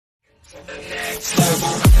From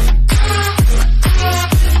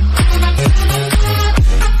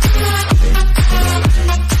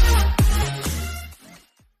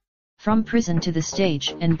prison to the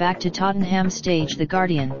stage and back to Tottenham Stage The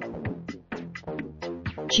Guardian.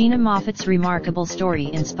 Gina Moffat's remarkable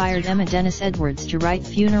story inspired Emma Dennis Edwards to write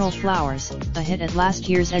Funeral Flowers, a hit at last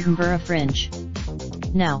year's Edinburgh Fringe.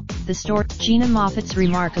 Now, the story. Gina Moffat's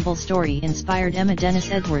remarkable story inspired Emma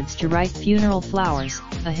Dennis Edwards to write Funeral Flowers,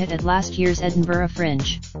 a hit at last year's Edinburgh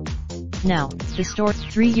Fringe. Now, the story.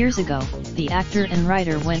 3 years ago, the actor and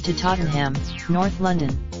writer went to Tottenham, North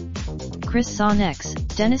London. Chris saw next.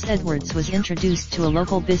 Dennis Edwards was introduced to a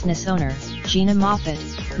local business owner, Gina Moffat,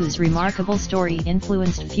 whose remarkable story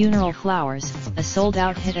influenced Funeral Flowers, a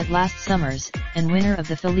sold-out hit at last summer's, and winner of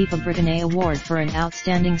the Philippa Briganet Award for an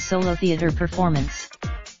outstanding solo theatre performance.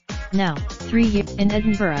 Now, 3 years in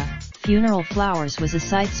Edinburgh, Funeral Flowers was a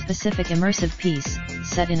site-specific immersive piece,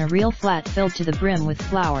 set in a real flat filled to the brim with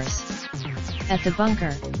flowers. At the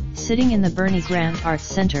Bunker, sitting in the Bernie Grant Arts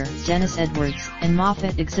Centre, Dennis Edwards and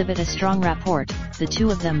Moffat exhibit a strong rapport, the two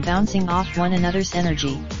of them bouncing off one another's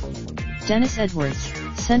energy. Dennis Edwards,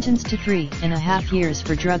 sentenced to 3.5 years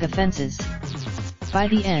for drug offences. By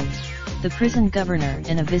the end, the prison governor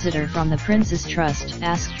and a visitor from the Prince's Trust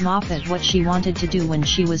asked Moffat what she wanted to do when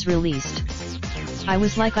she was released. "I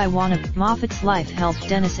was like I wanted." Moffat's life helped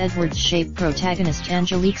Dennis Edwards shape protagonist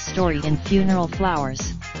Angelique's story in Funeral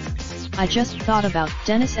Flowers. "I just thought about."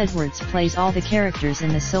 Dennis Edwards plays all the characters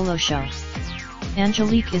in the solo show.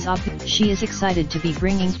 Angelique is she is excited to be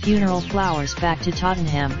bringing Funeral Flowers back to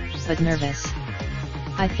Tottenham, but nervous.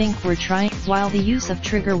 "I think we're trying." While the use of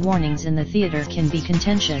trigger warnings in the theatre can be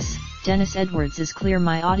contentious, Dennis Edwards is clear: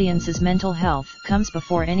 "My audience's mental health comes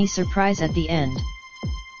before any surprise at the end.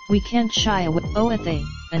 We can't shy away." At the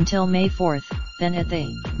until May 4th, then at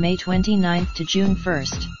the May 29th to June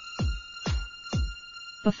 1st.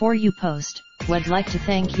 Before you post, we'd like to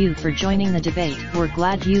thank you for joining the debate. We're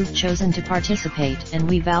glad you've chosen to participate and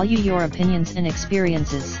we value your opinions and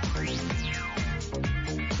experiences.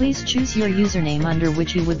 Please choose your username under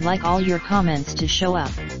which you would like all your comments to show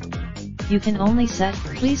up. You can only set.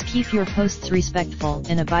 Please keep your posts respectful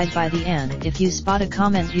and abide by the and if you spot a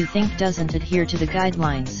comment you think doesn't adhere to the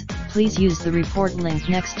guidelines, please use the report link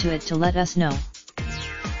next to it to let us know.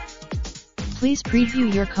 Please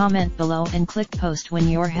preview your comment below and click post when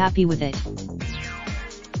you're happy with it.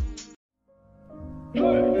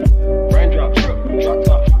 Raindrop, drop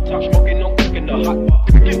top, smoking, no cooking the hot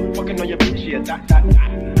pot. Fucking on your bitch, yeah,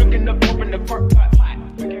 that. Looking up, open the park,